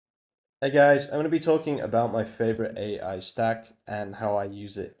Hey guys, I'm going to be talking about my favorite AI stack and how I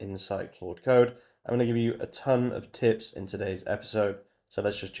use it inside Claude Code. I'm going to give you a ton of tips in today's episode, so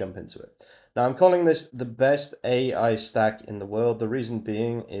let's just jump into it. Now, I'm calling this the best AI stack in the world. The reason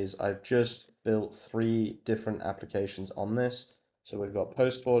being is I've just built 3 different applications on this. So we've got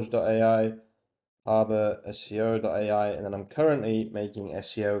PostForge.ai, Harbor SEO.ai, and then I'm currently making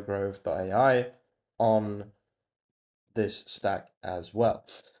SEO Grove.ai on this stack as well.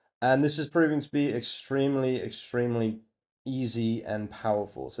 And this is proving to be extremely easy and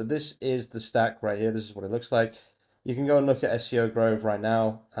powerful. So this is the stack right here. This is what it looks like. You can go and look at SEO Grove right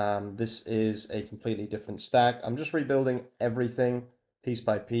now. This is a completely different stack. I'm just rebuilding everything piece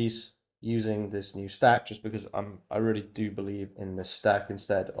by piece using this new stack just because I really do believe in this stack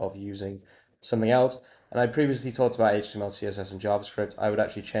instead of using something else. And I previously talked about HTML, CSS, and JavaScript. I would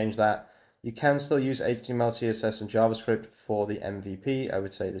actually change that. You can still use HTML, CSS, and JavaScript for the MVP. I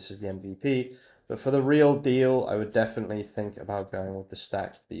would say this is the MVP. But for the real deal, I would definitely think about going with the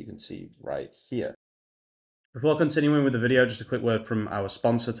stack that you can see right here. Before continuing with the video, just a quick word from our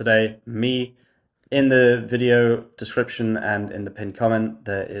sponsor today, me. In the video description and in the pinned comment,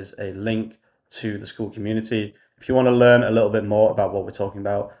 there is a link to the school community. If you want to learn a little bit more about what we're talking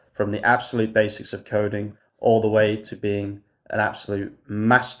about, from the absolute basics of coding all the way to being an absolute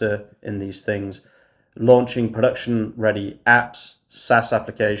master in these things, launching production ready apps, SaaS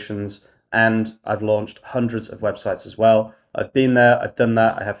applications, and I've launched hundreds of websites as well. I've been there, I've done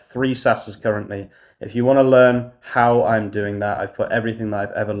that. I have 3 SaaSes currently. If you want to learn how I'm doing that, I've put everything that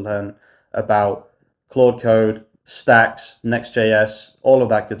I've ever learned about Claude Code, Stacks, Next.js, all of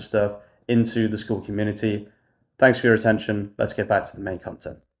that good stuff into the school community. Thanks for your attention. Let's get back to the main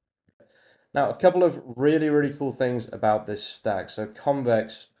content. Now, a couple of really cool things about this stack. So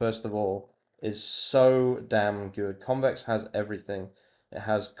Convex, first of all, is so damn good. Convex has everything. It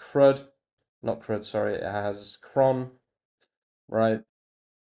has not CRUD, sorry, it has cron, right?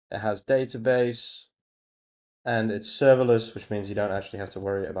 It has database, and it's serverless, which means you don't actually have to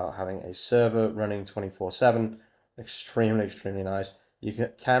worry about having a server running 24/7. Extremely nice. You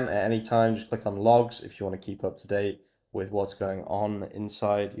can at any time just click on logs if you want to keep up to date with what's going on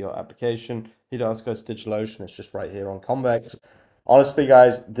inside your application. You don't have to go to DigitalOcean, it's just right here on Convex. Honestly,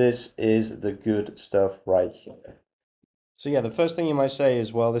 guys, this is the good stuff right here. So yeah, the first thing you might say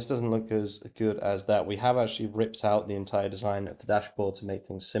is, well, this doesn't look as good as that. We have actually ripped out the entire design of the dashboard to make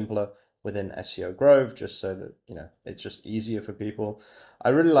things simpler within SEO Grove, just so that, it's just easier for people. I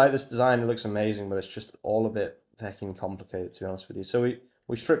really like this design. It looks amazing, but it's just all a bit fucking complicated, to be honest with you. So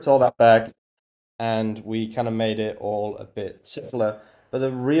we stripped all that back and we kind of made it all a bit simpler. But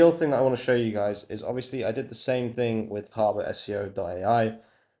the real thing that I want to show you guys is obviously I did the same thing with Harbor SEO.ai.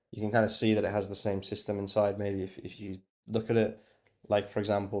 You can kind of see that it has the same system inside. Maybe if you look at it, like for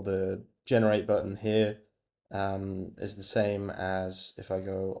example, the generate button here is the same as if I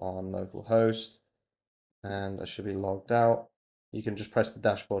go on localhost and I should be logged out. You can just press the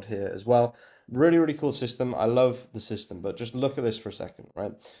dashboard here as well. Really cool system. I love the system, but just look at this for a second,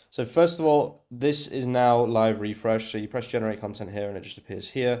 right? So first of all, this is now live refresh. So you press generate content here and it just appears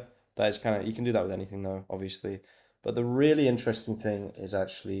here. That is kind of, you can do that with anything though, obviously. But the really interesting thing is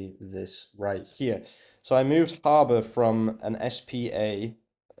actually this right here. So I moved Harbor from an SPA,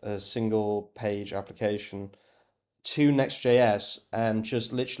 a single page application, to Next.js, and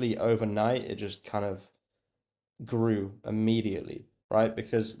just literally overnight, it just kind of grew immediately, right?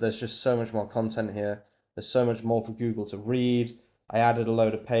 Because there's just so much more content here. There's so much more for Google to read. I added a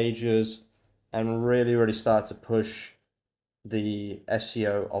load of pages and really started to push the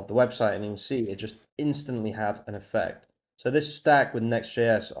SEO of the website. And you can see it just instantly had an effect. So this stack with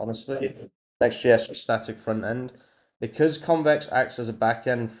Next.js, honestly, Next.js for static front end, because Convex acts as a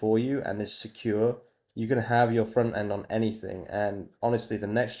backend for you and is secure, you can have your front end on anything. And honestly, the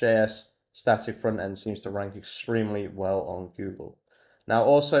Next.js static front end seems to rank extremely well on Google. Now,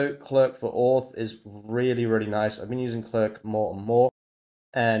 also, Clerk for Auth is really nice. I've been using Clerk more and more.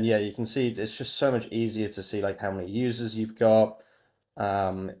 And yeah, you can see it's just so much easier to see like how many users you've got,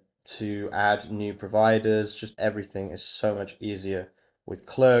 to add new providers. Just everything is so much easier with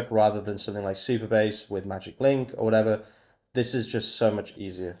Clerk rather than something like Supabase with Magic Link or whatever. This is just so much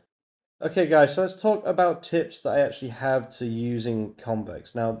easier. Okay, guys, so let's talk about tips that I actually have to using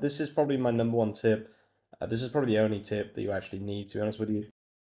Convex. Now, this is probably my number one tip. This is probably the only tip that you actually need, to be honest with you.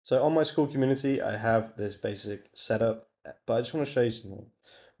 So on my school community, I have this basic setup, but I just want to show you something.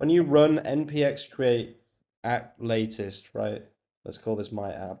 When you run npx create app latest, right? Let's call this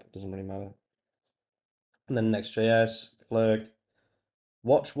my app, it doesn't really matter. And then Next.js, Clerk.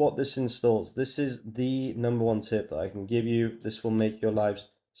 Watch what this installs. This is the number one tip that I can give you. This will make your lives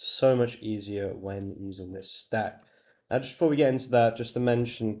so much easier when using this stack. Now, just before we get into that, just to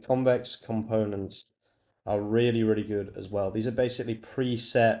mention, Convex components are really, really good as well. These are basically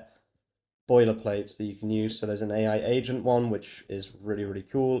preset boilerplates that you can use. So there's an AI agent one, which is really, really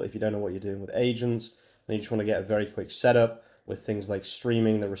cool. If you don't know what you're doing with agents, and you just want to get a very quick setup with things like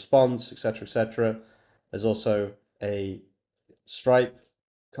streaming the response, etc., etc. There's also a Stripe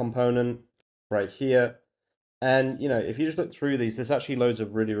component right here. And, if you just look through these, there's actually loads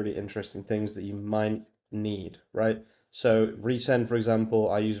of really, really interesting things that you might need, right? So resend, for example,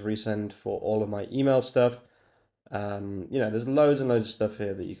 I use resend for all of my email stuff. There's loads and loads of stuff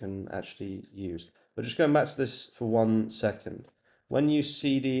here that you can actually use. But just going back to this for 1 second, when you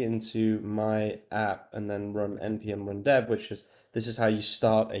cd into my app and then run npm run dev, this is how you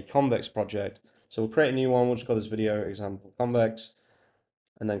start a Convex project. So we'll create a new one. We'll just call this video example Convex,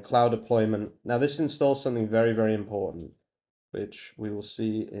 and then cloud deployment. Now this installs something very, very important, which we will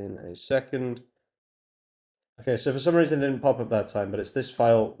see in a second. Okay, so for some reason it didn't pop up that time, but it's this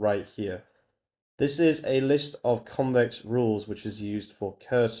file right here. This is a list of Convex rules which is used for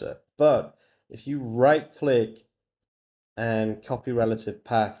cursor. But if you right click and copy relative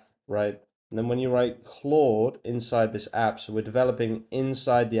path, right? And then when you write Claude inside this app, so we're developing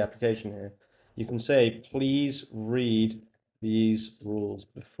inside the application here, you can say, please read these rules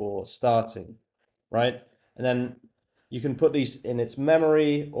before starting, right? And then you can put these in its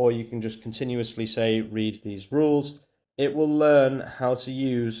memory, or you can just continuously say, read these rules. It will learn how to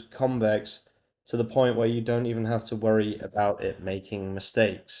use Convex to the point where you don't even have to worry about it making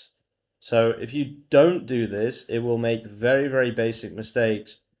mistakes. So if you don't do this, it will make very, very basic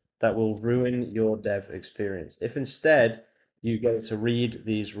mistakes that will ruin your dev experience. If instead you get to read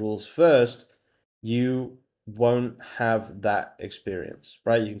these rules first, you won't have that experience,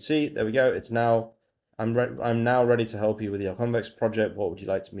 right? You can see, there we go. It's now, I'm now ready to help you with your Convex project. What would you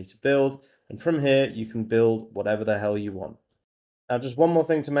like me to build? And from here, you can build whatever the hell you want. Now, just one more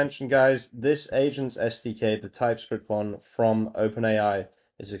thing to mention, guys. This Agents SDK, the TypeScript one from OpenAI,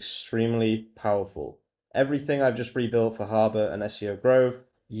 is extremely powerful. Everything I've just rebuilt for Harbor and SEO Grove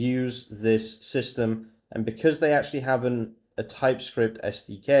use this system. And because they actually have a TypeScript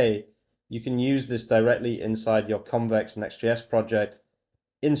SDK, you can use this directly inside your Convex Next.js project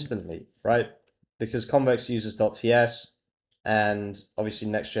instantly, right? Because Convex uses .ts, and obviously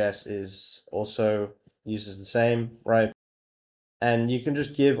Next.js is also uses the same, right? And you can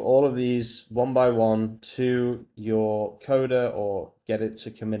just give all of these one by one to your coder, or get it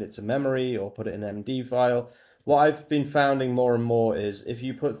to commit it to memory, or put it in an MD file. What I've been finding more and more is if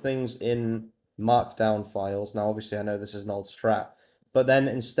you put things in markdown files, now obviously I know this is an old strat, but then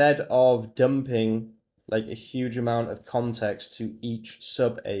instead of dumping like a huge amount of context to each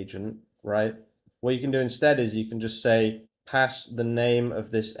sub agent, right? What you can do instead is you can just say, pass the name of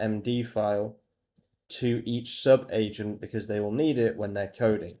this MD file to each sub-agent, because they will need it when they're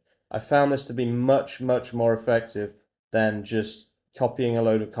coding. I found this to be much, much more effective than just copying a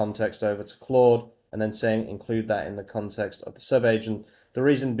load of context over to Claude and then saying include that in the context of the sub-agent. The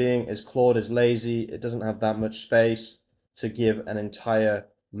reason being is Claude is lazy. It doesn't have that much space to give an entire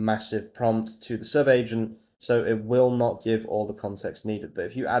massive prompt to the sub-agent, so it will not give all the context needed. But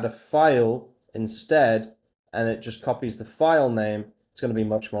if you add a file instead and it just copies the file name, it's going to be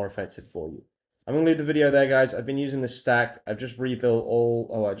much more effective for you. I'm going to leave the video there, guys. I've been using this stack. I've just rebuilt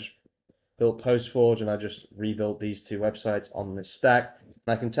I just built PostForge, and I just rebuilt these two websites on this stack.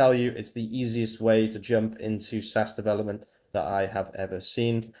 And I can tell you it's the easiest way to jump into SaaS development that I have ever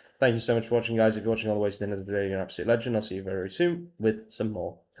seen. Thank you so much for watching, guys. If you're watching all the way to the end of the video, you're an absolute legend. I'll see you very soon with some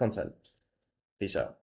more content. Peace out.